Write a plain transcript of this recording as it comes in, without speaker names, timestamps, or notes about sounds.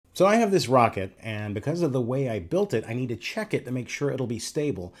So I have this rocket, and because of the way I built it, I need to check it to make sure it'll be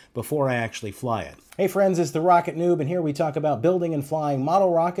stable before I actually fly it. Hey friends, it's the Rocket Noob, and here we talk about building and flying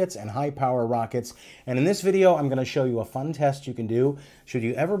model rockets and high-power rockets. And in this video, I'm going to show you a fun test you can do should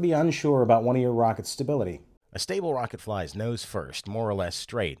you ever be unsure about one of your rocket's stability. A stable rocket flies nose first, more or less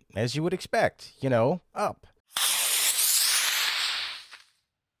straight, as you would expect, up.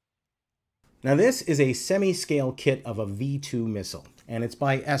 Now this is a semi-scale kit of a V-2 missile, and it's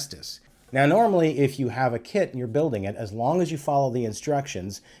by Estes. Now normally if you have a kit and you're building it, as long as you follow the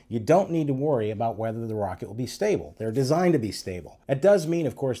instructions, you don't need to worry about whether the rocket will be stable. They're designed to be stable. It does mean,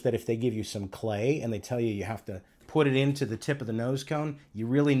 of course, that if they give you some clay and they tell you you have to put it into the tip of the nose cone, you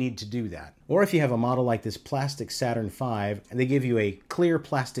really need to do that. Or if you have a model like this plastic Saturn V and they give you a clear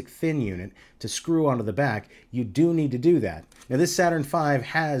plastic fin unit to screw onto the back, you do need to do that. Now this Saturn V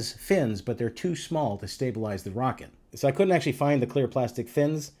has fins, but they're too small to stabilize the rocket. So I couldn't actually find the clear plastic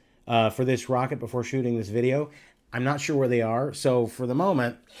fins for this rocket before shooting this video. I'm not sure where they are, so for the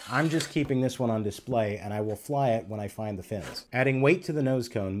moment, I'm just keeping this one on display and I will fly it when I find the fins. Adding weight to the nose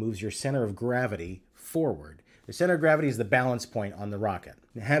cone moves your center of gravity forward. The center of gravity is the balance point on the rocket.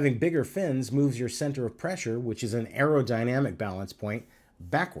 Now, having bigger fins moves your center of pressure, which is an aerodynamic balance point,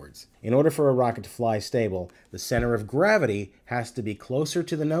 backwards. In order for a rocket to fly stable, the center of gravity has to be closer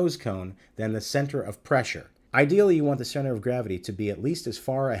to the nose cone than the center of pressure. Ideally, you want the center of gravity to be at least as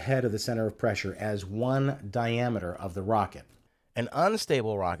far ahead of the center of pressure as one diameter of the rocket. An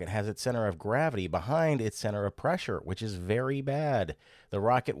unstable rocket has its center of gravity behind its center of pressure, which is very bad. The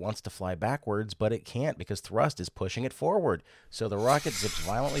rocket wants to fly backwards, but it can't because thrust is pushing it forward. So the rocket zips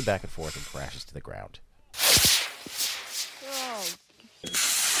violently back and forth and crashes to the ground.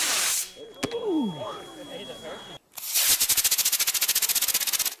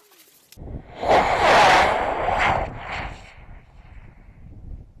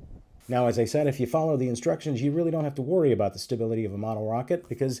 Now, as I said, if you follow the instructions, you really don't have to worry about the stability of a model rocket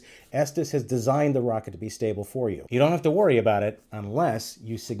because Estes has designed the rocket to be stable for you. You don't have to worry about it unless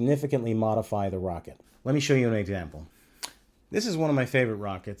you significantly modify the rocket. Let me show you an example. This is one of my favorite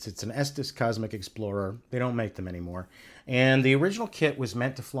rockets. It's an Estes Cosmic Explorer. They don't make them anymore. And the original kit was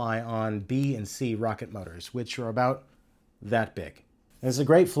meant to fly on B and C rocket motors, which are about that big. It's a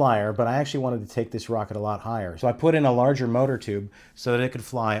great flyer, but I actually wanted to take this rocket a lot higher. So I put in a larger motor tube so that it could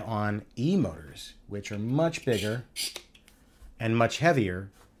fly on E motors, which are much bigger and much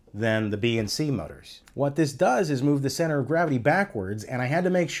heavier than the B and C motors. What this does is move the center of gravity backwards, and I had to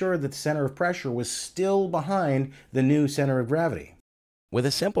make sure that the center of pressure was still behind the new center of gravity. With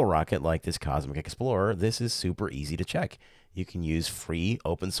a simple rocket like this Cosmic Explorer, this is super easy to check. You can use free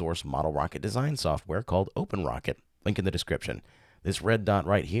open source model rocket design software called OpenRocket. Link in the description. This red dot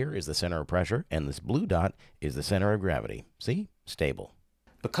right here is the center of pressure, and this blue dot is the center of gravity. See? Stable.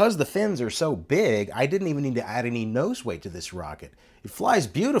 Because the fins are so big, I didn't even need to add any nose weight to this rocket. It flies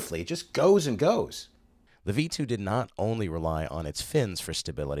beautifully. It just goes and goes. The V-2 did not only rely on its fins for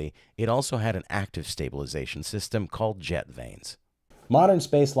stability, it also had an active stabilization system called jet vanes. Modern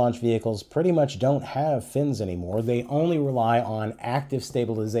space launch vehicles pretty much don't have fins anymore. They only rely on active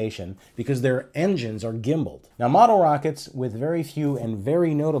stabilization because their engines are gimbaled. Now, model rockets, with very few and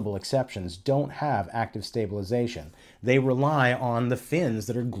very notable exceptions, don't have active stabilization. They rely on the fins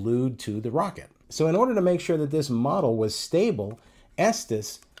that are glued to the rocket. So in order to make sure that this model was stable,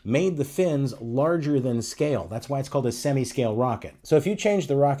 Estes made the fins larger than scale. That's why it's called a semi-scale rocket. So if you change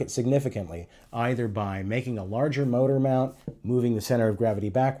the rocket significantly, either by making a larger motor mount, moving the center of gravity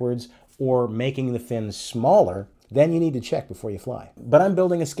backwards, or making the fins smaller, then you need to check before you fly. But I'm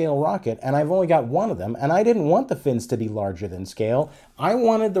building a scale rocket, and I've only got one of them, and I didn't want the fins to be larger than scale. I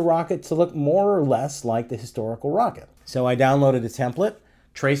wanted the rocket to look more or less like the historical rocket. So I downloaded a template,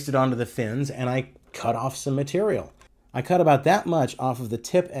 traced it onto the fins, and I cut off some material. I cut about that much off of the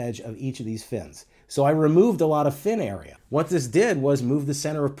tip edge of each of these fins. So I removed a lot of fin area. What this did was move the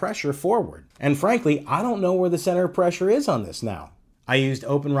center of pressure forward. And frankly, I don't know where the center of pressure is on this now. I used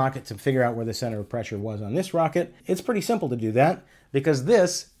OpenRocket to figure out where the center of pressure was on this rocket. It's pretty simple to do that because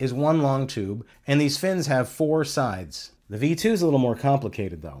this is one long tube and these fins have 4 sides. The V-2 is a little more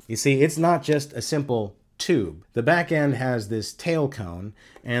complicated though. You see, it's not just a simple tube. The back end has this tail cone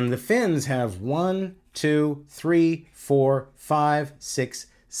and the fins have 1, 2, 3, 4, 5, 6,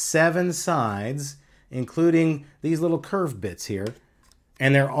 7 sides, including these little curved bits here,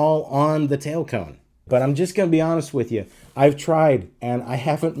 and they're all on the tail cone. But I'm just going to be honest with you. I've tried, and I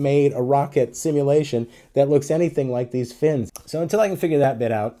haven't made a rocket simulation that looks anything like these fins. So until I can figure that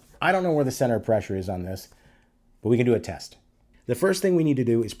bit out, I don't know where the center of pressure is on this, but we can do a test. The first thing we need to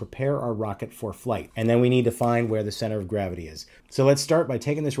do is prepare our rocket for flight, and then we need to find where the center of gravity is. So let's start by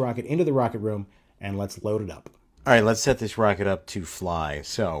taking this rocket into the rocket room, and let's load it up. All right, let's set this rocket up to fly.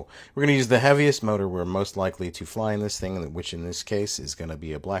 So we're going to use the heaviest motor we're most likely to fly in this thing, which in this case is going to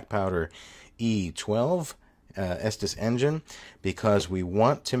be a black powder E12 Estes engine, because we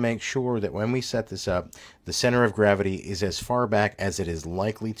want to make sure that when we set this up, the center of gravity is as far back as it is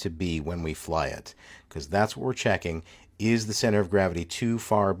likely to be when we fly it, because that's what we're checking. Is the center of gravity too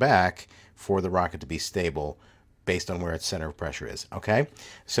far back for the rocket to be stable based on where its center of pressure is? Okay,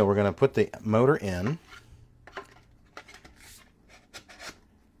 so we're going to put the motor in.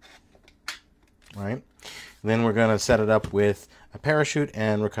 All right, then we're going to set it up with a parachute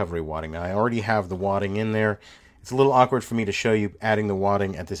and recovery wadding. Now, I already have the wadding in there. It's a little awkward for me to show you adding the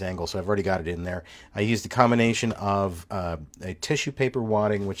wadding at this angle, so I've already got it in there. I used a combination of a tissue paper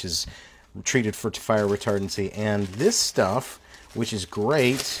wadding, which is treated for fire retardancy, and this stuff, which is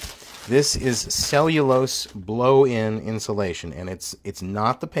great. This is cellulose blow-in insulation, and it's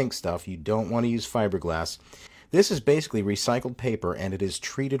not the pink stuff. You don't want to use fiberglass. This is basically recycled paper, and it is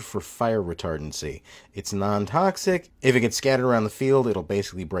treated for fire retardancy. It's non-toxic. If it gets scattered around the field, it'll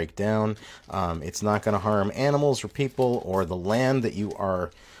basically break down. It's not going to harm animals or people or the land that you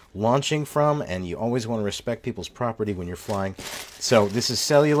are launching from, and you always want to respect people's property when you're flying. So this is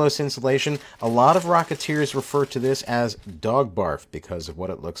cellulose insulation. A lot of rocketeers refer to this as dog barf because of what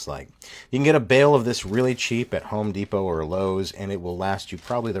it looks like. You can get a bale of this really cheap at Home Depot or Lowe's, and it will last you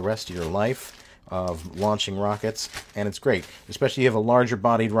probably the rest of your life of launching rockets, and it's great. Especially if you have a larger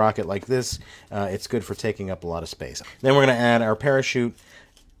bodied rocket like this, it's good for taking up a lot of space. Then we're going to add our parachute.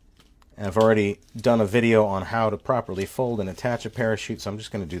 I've already done a video on how to properly fold and attach a parachute, so I'm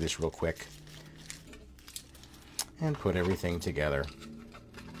just going to do this real quick and put everything together.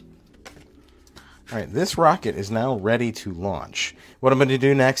 All right, this rocket is now ready to launch. What I'm going to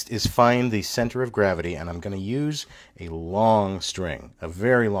do next is find the center of gravity, and I'm going to use a long string, a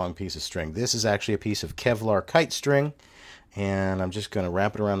very long piece of string. This is actually a piece of Kevlar kite string, and I'm just going to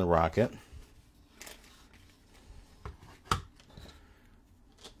wrap it around the rocket.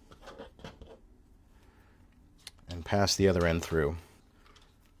 And pass the other end through.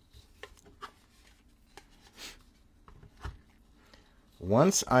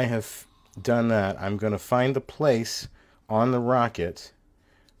 Once I have done that, I'm going to find the place on the rocket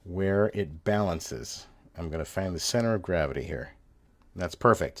where it balances. I'm going to find the center of gravity here. That's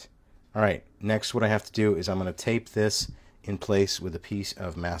perfect. All right, next what I have to do is I'm going to tape this in place with a piece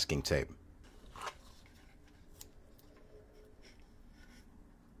of masking tape.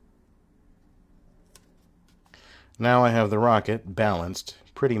 Now I have the rocket balanced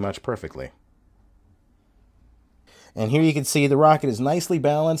pretty much perfectly. And here you can see the rocket is nicely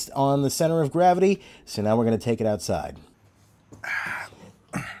balanced on the center of gravity. So now we're going to take it outside.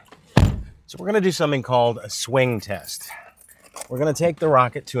 So we're going to do something called a swing test. We're going to take the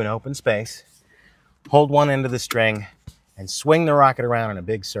rocket to an open space, hold one end of the string, and swing the rocket around in a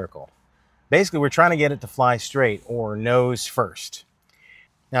big circle. Basically, we're trying to get it to fly straight or nose first.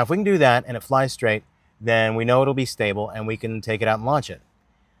 Now, if we can do that and it flies straight, then we know it'll be stable and we can take it out and launch it.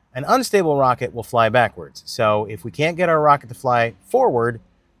 An unstable rocket will fly backwards. So if we can't get our rocket to fly forward,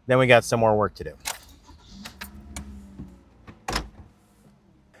 then we got some more work to do.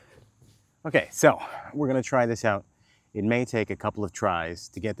 Okay, so we're going to try this out. It may take a couple of tries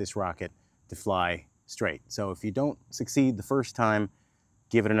to get this rocket to fly straight. So if you don't succeed the first time,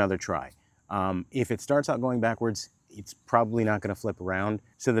 give it another try. If it starts out going backwards, it's probably not going to flip around.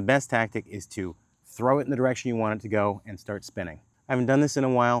 So the best tactic is to throw it in the direction you want it to go and start spinning. I haven't done this in a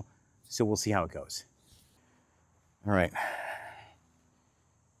while, so we'll see how it goes. All right.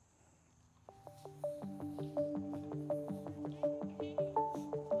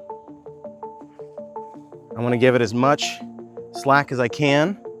 I want to give it as much slack as I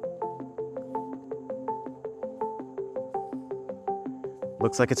can.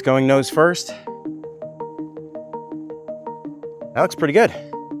 Looks like it's going nose first. That looks pretty good.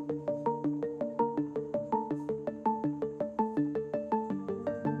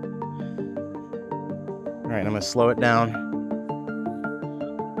 All right, I'm going to slow it down.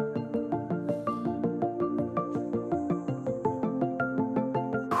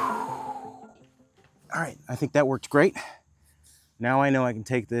 All right, I think that worked great. Now I know I can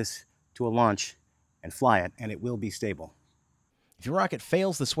take this to a launch and fly it, and it will be stable. If your rocket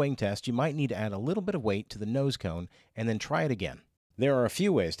fails the swing test, you might need to add a little bit of weight to the nose cone and then try it again. There are a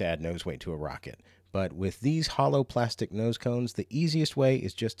few ways to add nose weight to a rocket, but with these hollow plastic nose cones, the easiest way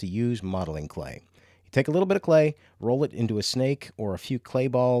is just to use modeling clay. You take a little bit of clay, roll it into a snake or a few clay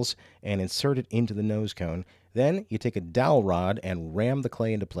balls, and insert it into the nose cone. Then you take a dowel rod and ram the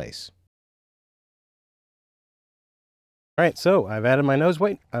clay into place. All right, so I've added my nose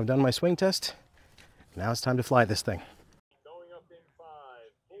weight. I've done my swing test. Now it's time to fly this thing. Going up in 5,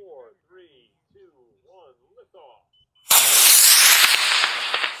 4, 3, 2, 1, lift off.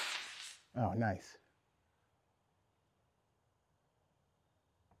 Oh, nice.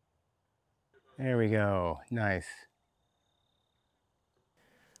 There we go. Nice.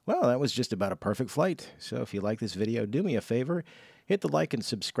 Well, that was just about a perfect flight. So if you like this video, do me a favor, hit the like and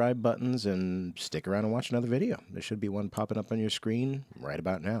subscribe buttons and stick around and watch another video. There should be one popping up on your screen right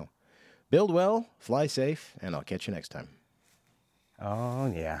about now. Build well, fly safe, and I'll catch you next time.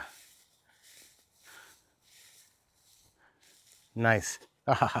 Oh, yeah. Nice.